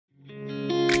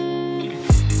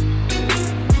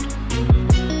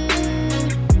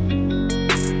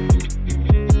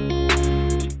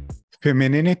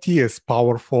Femininity is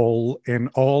powerful in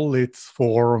all its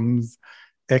forms.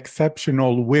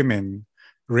 Exceptional women,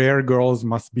 rare girls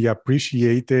must be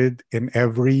appreciated in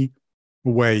every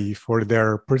way for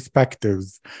their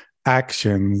perspectives,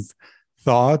 actions,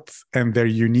 thoughts, and their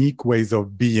unique ways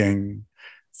of being.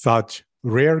 Such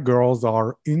rare girls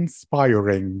are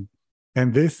inspiring.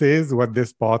 And this is what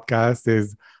this podcast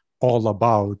is all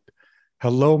about.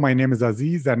 Hello, my name is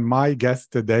Aziz, and my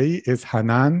guest today is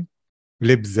Hanane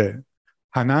Labzae.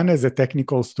 Hanane is a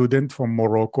technical student from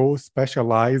Morocco,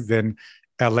 specialized in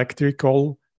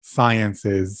electrical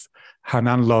sciences.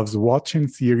 Hanane loves watching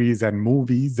series and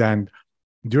movies, and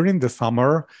during the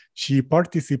summer, she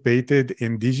participated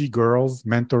in Digi Girls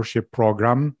mentorship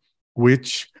program,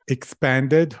 which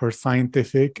expanded her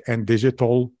scientific and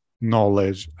digital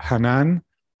knowledge. Hanane,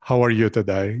 how are you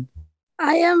today?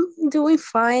 I am doing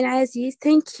fine, Aziz.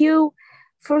 Thank you.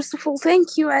 First of all,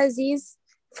 thank you, Aziz,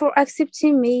 for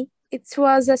accepting me. It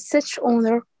was such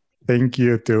honor. Thank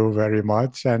you too very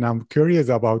much. And I'm curious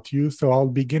about you, so I'll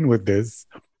begin with this.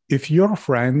 If your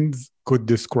friends could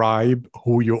describe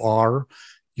who you are,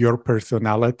 your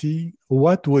personality,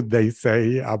 what would they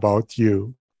say about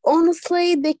you?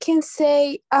 Honestly, they can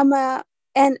say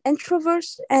an introvert,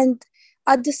 and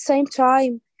at the same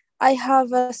time, I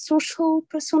have a social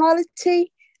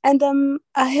personality and I'm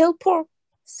a helper.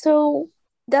 So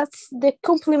that's the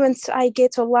compliments I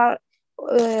get a lot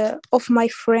of my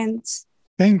friends.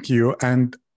 Thank you.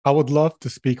 And I would love to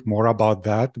speak more about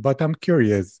that, but I'm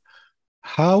curious,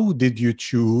 how did you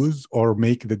choose or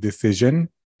make the decision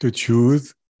to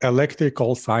choose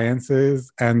electrical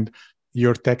sciences and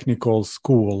your technical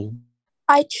school?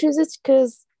 I choose it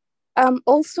because I'm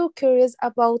also curious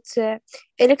about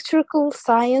electrical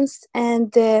science,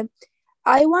 and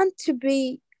I want to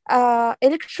be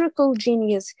electrical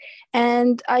genius.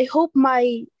 And I hope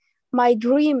my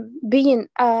dream being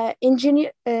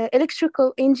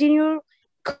electrical engineer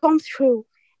come true.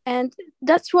 And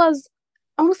that was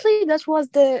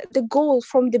the goal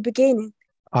from the beginning.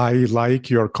 I like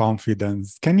your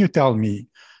confidence. Can you tell me?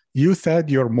 You said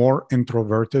you're more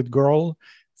introverted girl.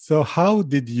 So how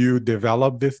did you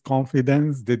develop this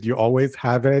confidence? Did you always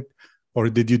have it? Or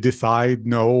did you decide,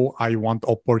 no, I want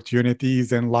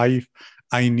opportunities in life.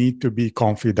 I need to be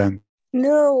confident?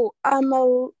 No,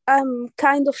 I'm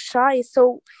kind of shy.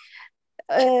 So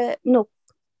no,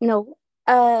 no.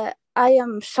 I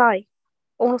am shy.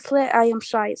 Honestly, I am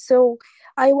shy. So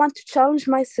I want to challenge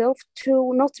myself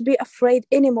to not be afraid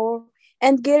anymore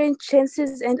and getting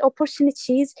chances and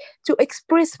opportunities to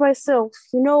express myself.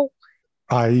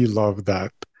 I love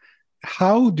that.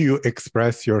 How do you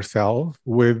express yourself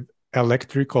with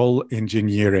electrical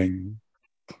engineering?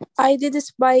 I did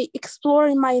this by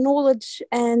exploring my knowledge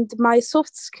and my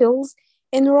soft skills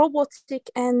in robotic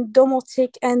and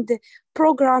domotic and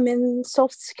programming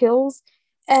soft skills.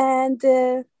 And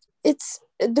it's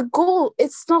the goal.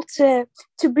 It's not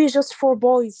to be just for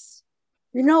boys.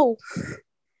 You know,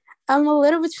 I'm a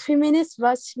little bit feminist,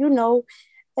 but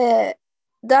uh,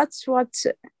 that's what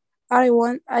I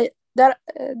want.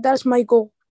 That's my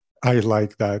goal. I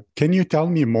like that. Can you tell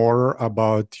me more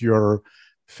about your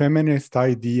feminist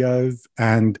ideas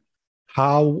and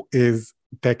how is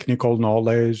technical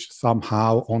knowledge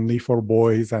somehow only for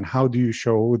boys? And how do you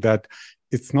show that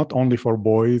it's not only for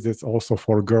boys, it's also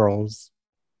for girls?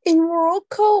 In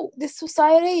Morocco, the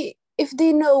society, if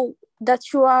they know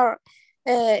that you are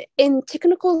in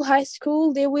technical high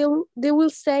school, they will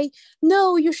say,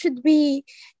 no, you should be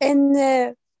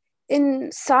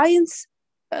in science,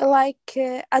 like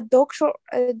a doctor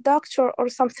or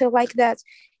something like that.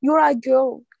 You're a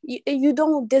girl. You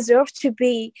don't deserve to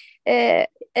be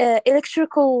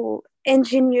electrical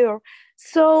engineer.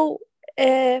 So,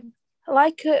 uh,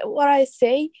 what I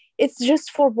say, it's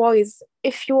just for boys.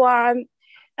 If you are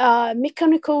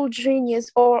mechanical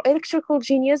genius or electrical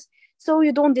genius, so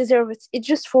you don't deserve it. It's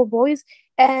just for boys.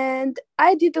 And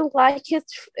I didn't like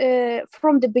it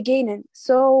from the beginning.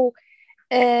 So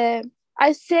uh,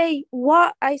 I said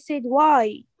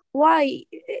why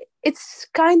it's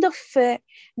kind of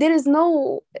there is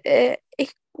no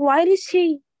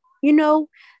equality, you know.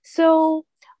 So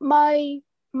my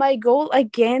my goal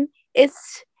again is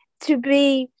to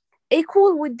be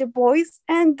equal with the boys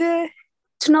and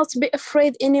to not be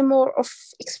afraid anymore of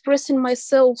expressing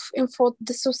myself in front of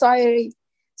the society.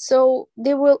 So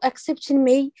they will accept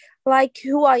me like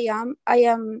who I am.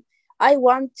 I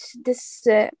want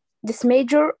this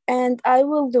major and I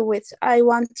will do it. I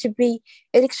want to be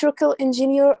electrical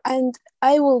engineer and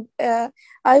I will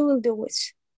do it.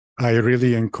 I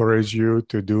really encourage you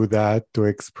to do that, to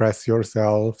express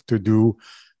yourself, to do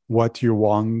what you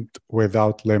want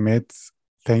without limits.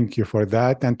 Thank you for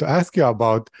that. And to ask you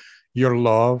about your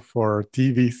love for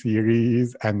TV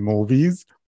series and movies,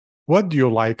 what do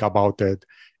you like about it?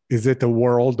 Is it a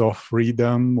world of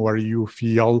freedom where you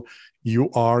feel you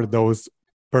are those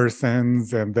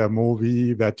persons in the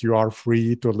movie, that you are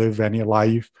free to live any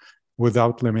life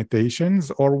without limitations?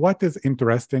 Or what is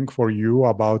interesting for you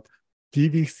about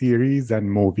TV series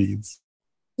and movies?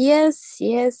 Yes,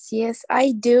 yes, yes,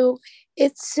 I do.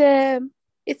 It's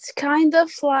it's kind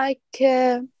of like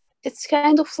it's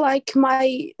kind of like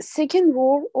my second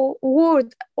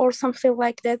word or something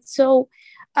like that. So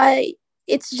I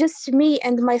it's just me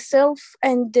and myself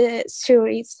and the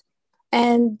series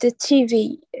and the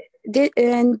TV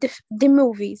the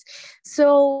movies.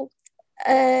 So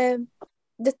um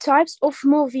the types of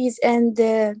movies and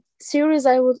series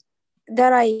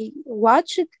that I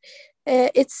watched,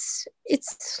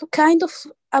 it's kind of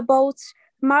about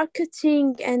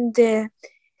marketing and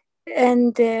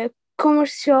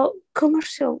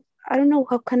commercial. I don't know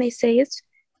how can I say it.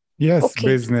 Yes, Okay.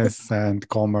 business and Yes,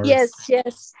 commerce.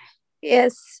 yes,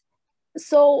 yes.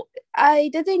 So I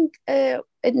didn't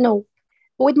know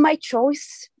with my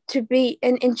choice to be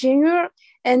an engineer.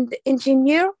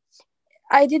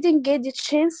 I didn't get the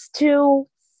chance to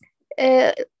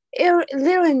uh,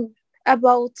 learn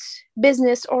about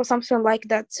business or something like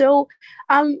that. So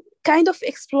I'm kind of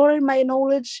exploring my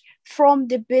knowledge from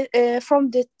the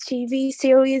TV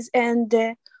series and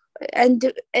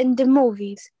the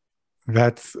movies.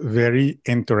 That's very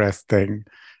interesting.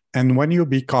 And when you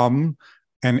become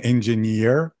an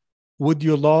engineer, would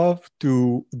you love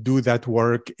to do that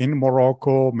work in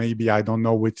Morocco? Maybe I don't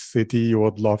know which city you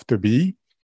would love to be.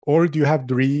 Or do you have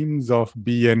dreams of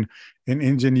being an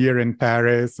engineer in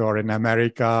Paris or in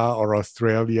America or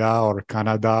Australia or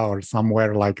Canada or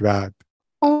somewhere like that?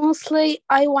 Honestly,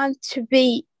 I want to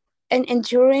be an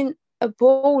enduring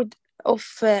aboard of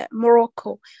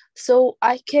Morocco, so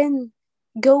I can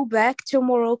go back to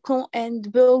Morocco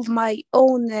and build my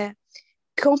own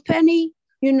company.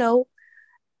 You know,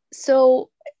 so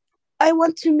I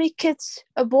want to make it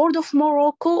a board of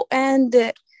Morocco and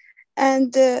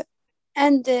uh,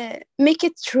 and make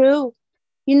it true.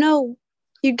 You know,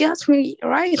 you got me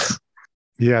right.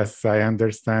 Yes, I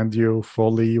understand you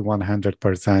fully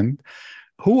 100%.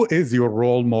 Who is your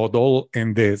role model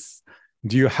in this?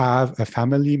 Do you have a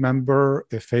family member,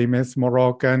 a famous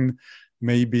Moroccan,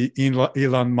 maybe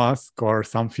Elon Musk or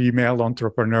some female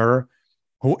entrepreneur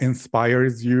who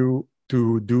inspires you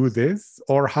to do this?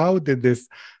 Or how did this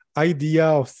idea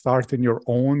of starting your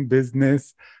own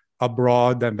business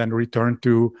abroad and then return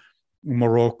to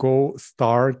Morocco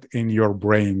start in your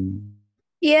brain?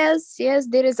 Yes, yes,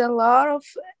 there is a lot of,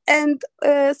 and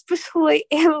especially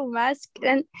Elon Musk,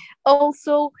 and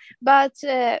also, but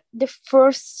the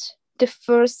first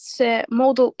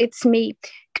model, it's me,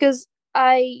 because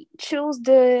I chose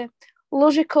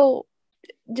logical,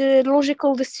 the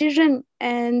logical decision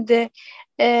and the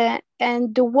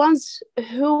ones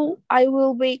who I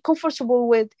will be comfortable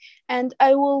with, and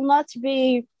I will not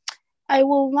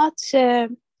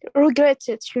regret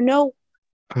it. You know.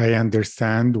 I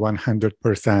understand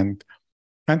 100%.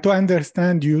 And to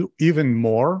understand you even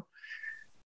more,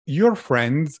 your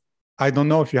friends, I don't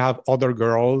know if you have other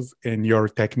girls in your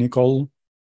technical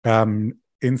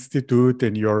institute,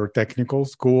 in your technical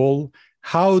school.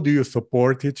 How do you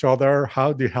support each other?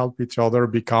 How do you help each other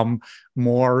become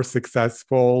more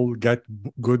successful, get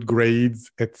good grades,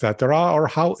 etc.? Or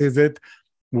how is it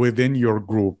within your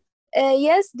group?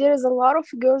 Yes, there is a lot of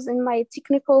girls in my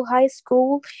technical high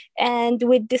school and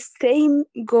with the same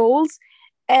goals,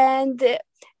 and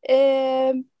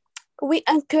we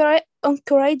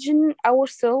encouraging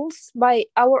ourselves by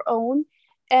our own,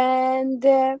 and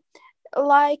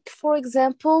like for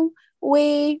example,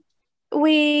 we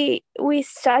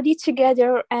study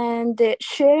together and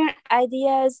share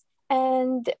ideas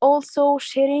and also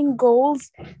sharing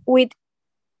goals with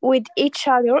with each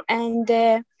other, and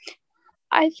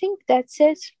I think that's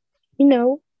it, you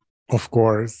know. Of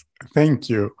course. Thank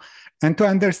you. And to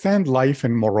understand life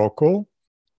in Morocco,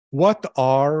 what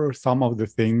are some of the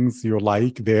things you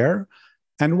like there?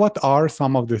 And what are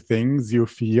some of the things you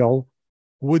feel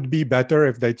would be better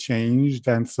if they changed,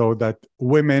 and so that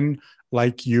women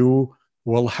like you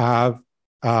will have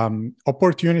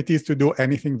opportunities to do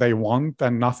anything they want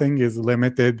and nothing is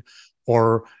limited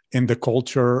or in the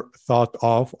culture thought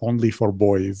of only for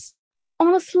boys?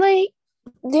 Honestly,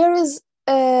 there is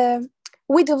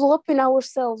we developing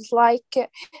ourselves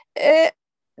like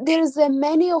there's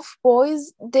many of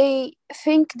boys, they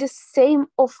think the same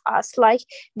of us, like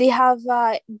they have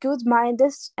good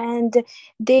minds, and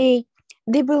they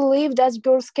they believe that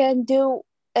girls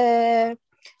uh,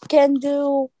 can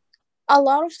do a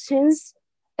lot of things,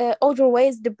 other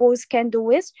ways the boys can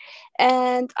do it,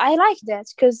 and I like that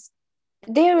because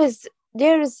there is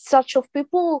there is such of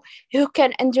people who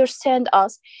can understand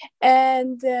us,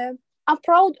 and I'm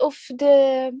proud of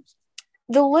the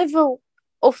level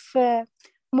of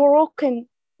Moroccan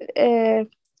uh,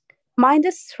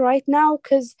 minds right now,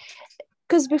 because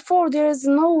before there is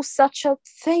no such a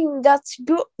thing that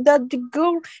the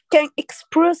girl can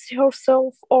express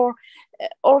herself or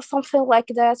something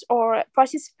like that, or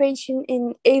participation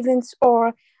in events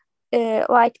or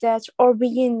like that, or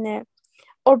being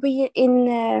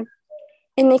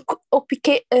in a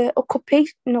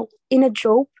occupation, no, in a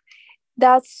job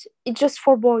that's just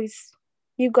for boys.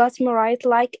 You got me right,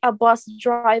 like a bus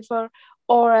driver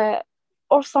or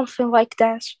or something like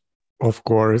that. Of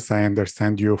course, I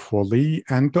understand you fully.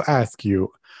 And to ask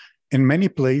you, in many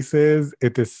places,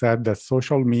 it is said that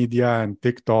social media and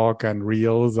TikTok and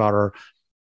Reels are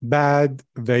bad.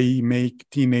 They make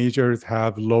teenagers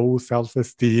have low self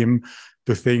esteem,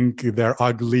 to think they're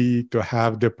ugly, to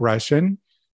have depression.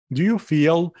 Do you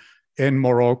feel in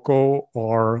Morocco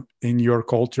or in your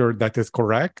culture that is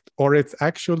correct? Or it's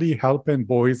actually helping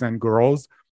boys and girls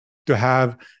to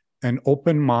have an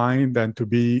open mind and to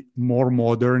be more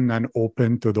modern and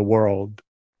open to the world?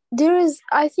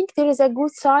 I think there is a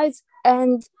good side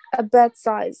and a bad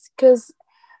side, because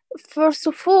first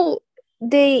of all,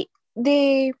 they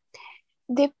they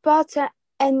they put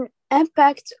an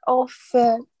impact of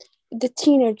the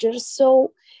teenagers.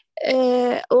 So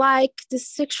like the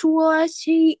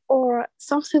sexuality or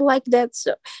something like that.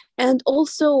 So, and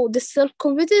also the self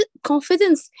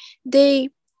confidence, they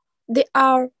they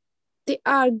are they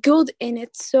are good in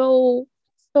it. So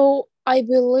I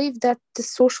believe that the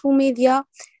social media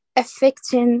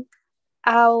affecting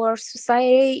our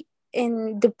society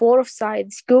in the both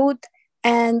sides, good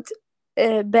and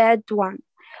bad one.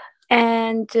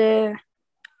 And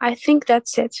I think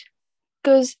that's it.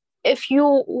 Because if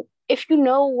you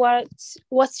know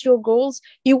what's your goals,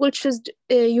 you will choose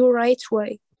your right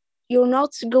way. You're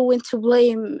not going to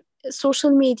blame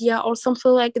social media or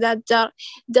something like that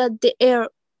they are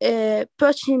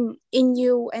putting in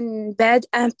you and bad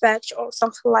impact or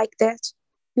something like that.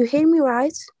 You hear me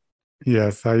right?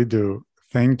 Yes, I do.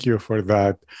 Thank you for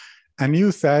that. And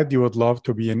you said you would love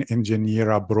to be an engineer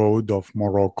abroad of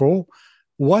Morocco.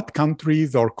 What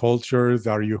countries or cultures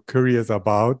are you curious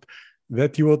about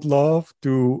that you would love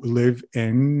to live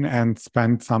in and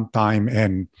spend some time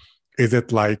in? Is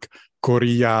it like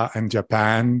Korea and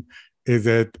Japan? Is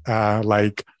it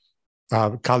like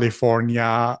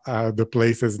California, the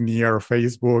places near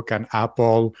Facebook and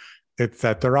Apple,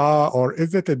 etc.? Or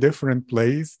is it a different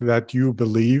place that you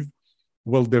believe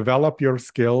will develop your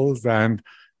skills and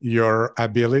your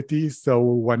abilities, so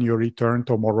when you return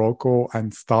to Morocco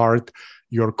and start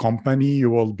your company, you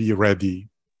will be ready?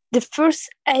 The first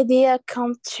idea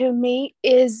come to me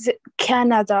is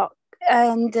Canada,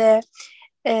 and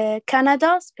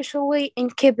Canada, especially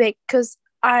in Quebec, because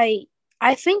I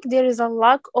think there is a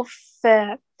lack of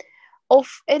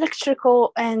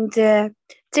electrical and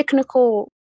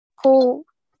technical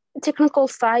technical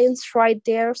science right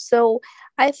there. So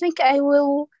I think I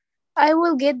will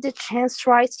get the chance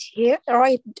right here,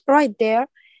 right there,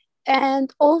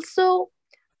 and also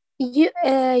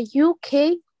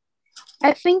UK.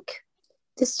 I think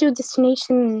these two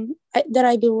destinations that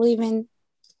I believe in.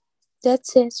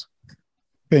 That's it.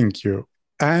 Thank you.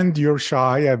 And you're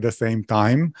shy at the same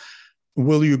time.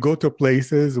 Will you go to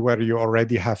places where you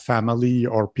already have family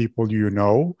or people you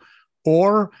know?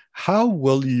 Or how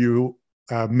will you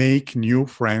make new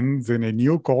friends in a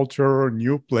new culture,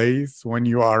 new place when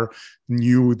you are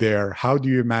new there? How do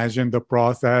you imagine the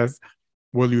process?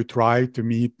 Will you try to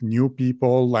meet new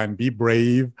people and be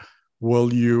brave?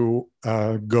 Will you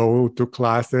go to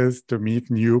classes to meet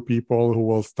new people who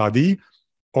will study?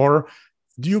 Or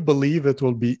do you believe it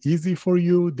will be easy for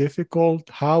you, difficult?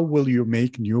 How will you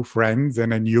make new friends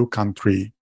in a new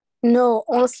country? No,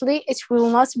 honestly, it will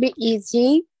not be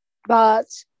easy, but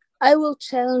I will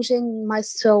challenge in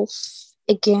myself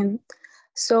again.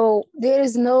 So there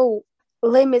is no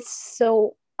limits.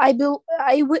 So I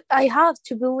have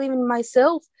to believe in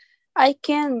myself. I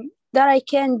can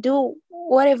do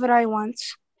whatever I want.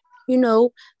 You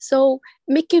know. So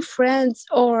making friends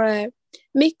or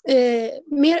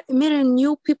meeting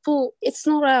new people, it's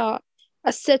not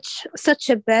a such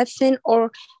a bad thing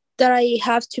or that I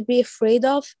have to be afraid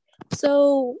of.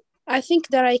 So I think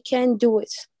that I can do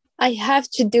it. I have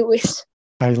to do it.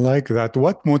 I like that.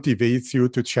 What motivates you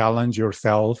to challenge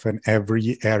yourself in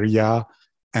every area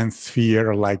and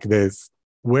sphere like this?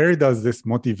 Where does this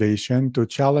motivation to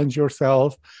challenge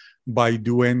yourself by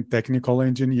doing technical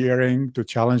engineering, to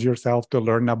challenge yourself to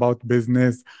learn about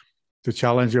business, to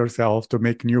challenge yourself to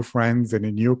make new friends in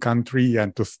a new country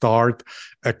and to start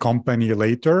a company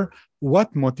later?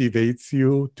 What motivates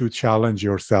you to challenge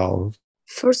yourself?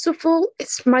 First of all,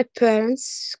 it's my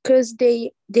parents because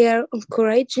they are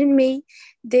encouraging me.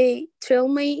 They tell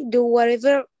me do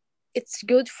whatever it's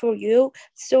good for you,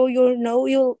 so you know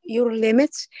your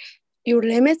limits.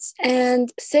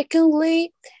 And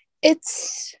secondly,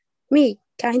 it's me,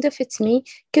 kind of it's me,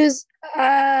 because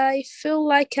I feel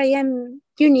like I am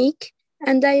unique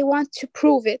and I want to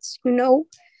prove it.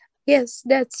 Yes,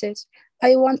 that's it.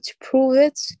 I want to prove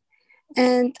it,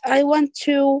 and I want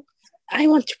to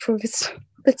prove it.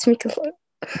 Let's make it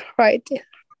right.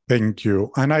 Thank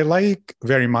you. And I like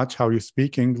very much how you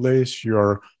speak English.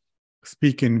 You're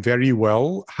speaking very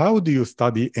well. How do you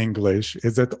study English?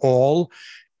 Is it all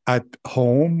at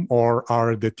home, or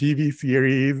are the TV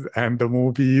series and the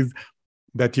movies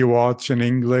that you watch in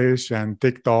English and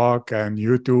TikTok and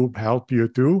YouTube help you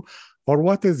too? Or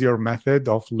what is your method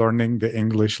of learning the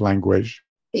English language?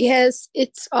 Yes,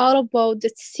 it's all about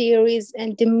the series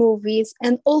and the movies,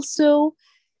 and also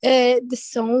the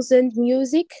songs and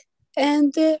music,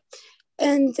 and the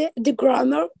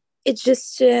grammar. It's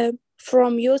just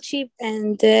from YouTube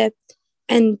and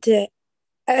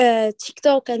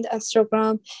TikTok and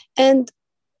Instagram, and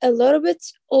a little bit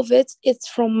of it. It's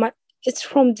from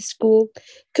the school,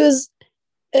 because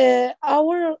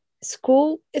our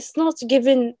school is not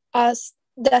giving us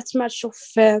that much of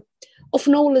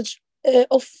knowledge,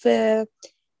 of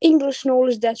English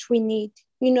knowledge that we need.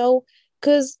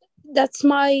 Because that's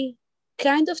my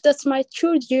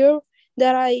third year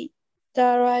that I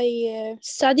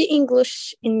study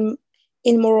English in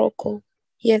Morocco.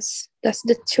 Yes, that's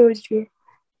the third year.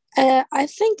 I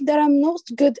think that I'm not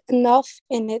good enough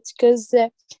in it, because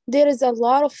there is a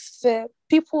lot of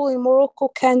people in Morocco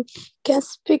can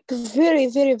speak very,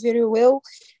 very, very well,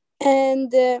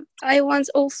 and I want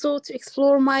also to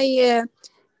explore my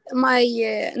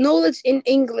knowledge in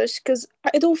English, because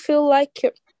I don't feel like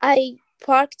I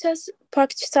practices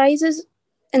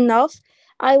enough.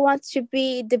 I want to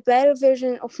be the better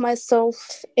version of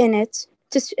myself in it,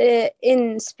 just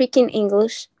in speaking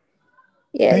English.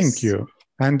 Thank Yes. you.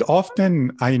 And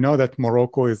often I know that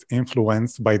Morocco is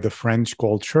influenced by the French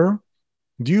culture.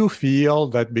 Do you feel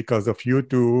that because of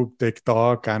YouTube,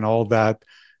 TikTok, and all that,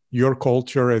 your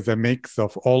culture is a mix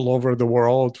of all over the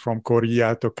world, from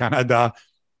Korea to Canada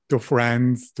to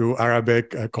France to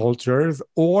Arabic cultures?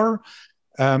 Or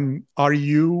are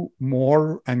you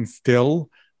more and still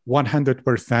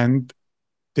 100%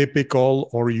 typical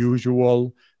or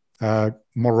usual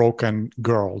Moroccan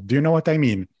girl? Do you know what I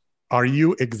mean? Are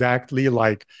you exactly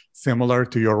like similar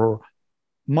to your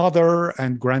mother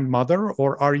and grandmother,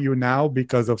 or are you now,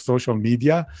 because of social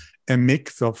media, a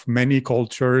mix of many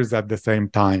cultures at the same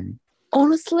time?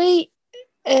 Honestly,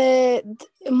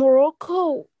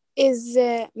 Morocco is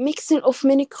a mixing of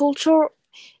many culture,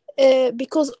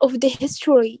 because of the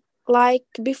history. Like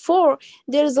before,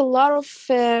 there's a lot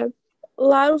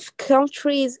of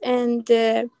countries and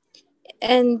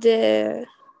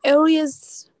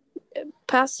areas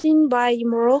passing by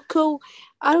Morocco.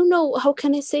 I don't know how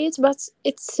can I say it, but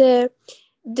it's the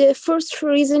first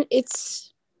reason.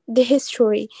 It's the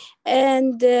history,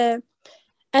 and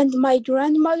and my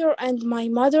grandmother and my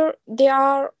mother, they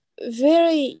are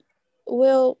very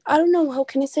well. I don't know how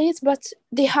can I say it, but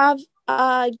they have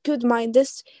a good mind.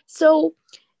 So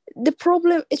the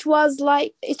problem, it was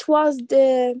the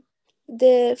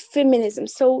feminism,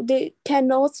 so they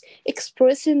cannot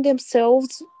express in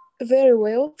themselves very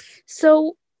well.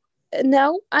 So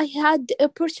now I had the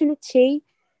opportunity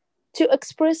to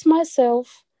express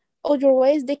myself.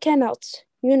 Otherwise they cannot.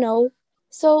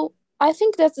 So I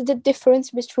think that's the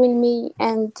difference between me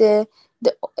and the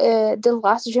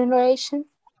last generation.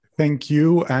 Thank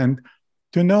you. And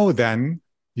to know then,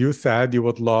 you said you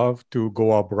would love to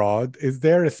go abroad. Is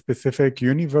there a specific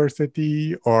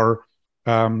university or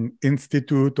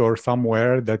institute or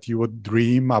somewhere that you would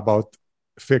dream about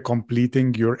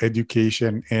completing your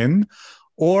education in?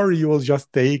 Or you will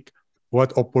just take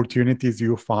what opportunities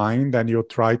you find and you'll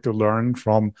try to learn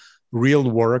from real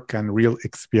work and real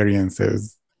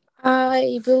experiences?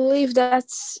 I believe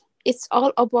that it's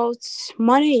all about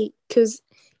money, because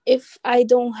if I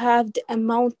don't have the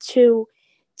amount to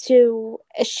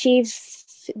achieve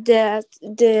the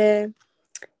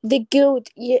good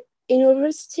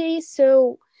university,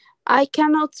 so I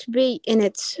cannot be in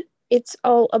it. It's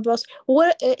all about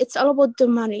the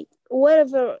money.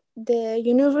 Wherever the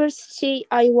university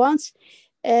I want,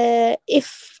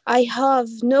 if I have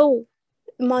no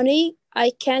money,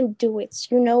 I can't do it.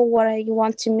 You know what I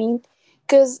want to mean?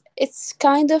 Because it's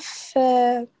kind of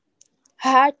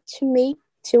hard to me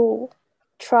to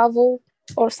travel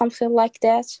or something like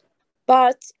that.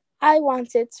 But I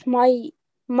wanted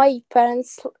my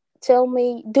parents tell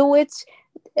me do it.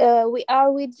 We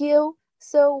are with you,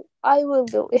 so I will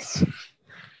do it.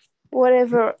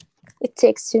 Whatever it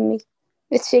takes to me,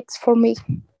 it takes for me.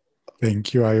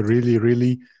 Thank you. I really,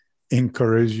 really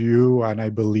encourage you, and I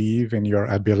believe in your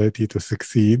ability to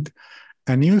succeed.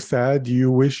 And you said you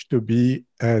wish to be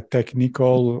a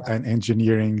technical and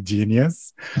engineering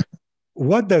genius.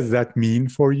 What does that mean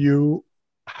for you?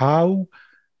 How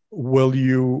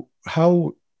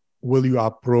how will you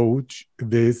approach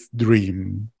this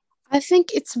dream? I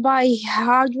think it's by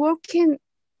hard working,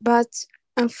 but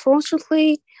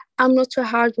unfortunately, I'm not a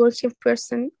hard working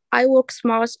person. I work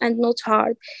smart and not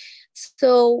hard.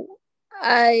 So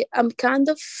I am kind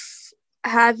of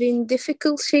having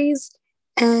difficulties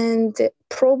and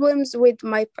problems with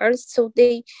my parents. So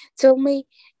they tell me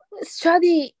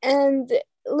study and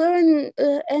learn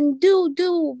and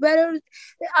do better.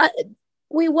 I,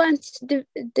 we want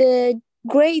the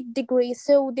great degree,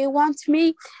 so they want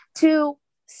me to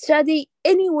study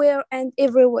anywhere and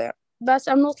everywhere. But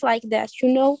I'm not like that, you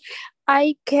know.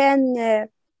 I can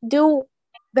do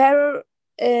better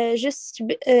just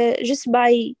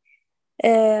by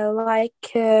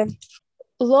like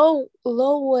low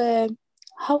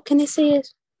how can I say it,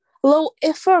 low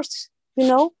effort, you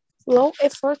know, low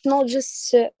effort, not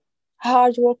just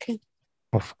hard working.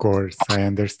 Of course, I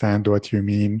understand what you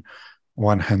mean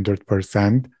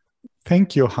 100%.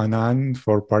 Thank you, Hanan,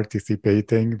 for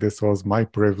participating. This was my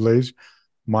privilege,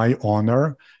 my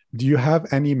honor. Do you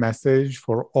have any message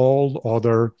for all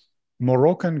other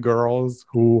Moroccan girls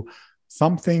who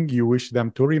something you wish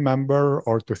them to remember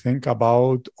or to think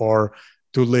about or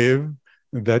to live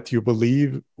that you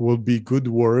believe will be good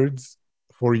words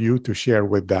for you to share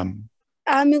with them?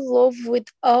 I'm in love with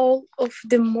all of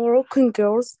the Moroccan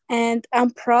girls and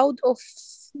I'm proud of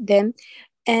them.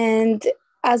 And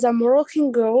as a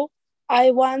Moroccan girl,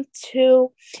 I want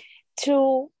to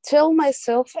tell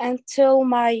myself and tell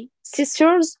my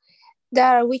sisters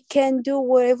that we can do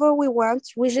whatever we want.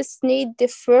 We just need the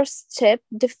first step,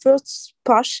 the first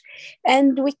push,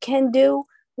 and we can do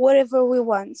whatever we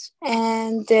want.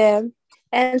 And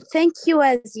thank you,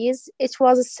 Aziz. It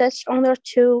was such honor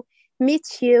to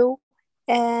meet you,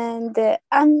 and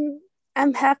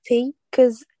I'm happy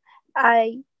because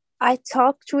I I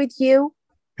talked with you.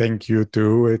 Thank you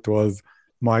too. It was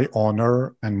my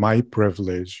honor and my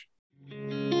privilege.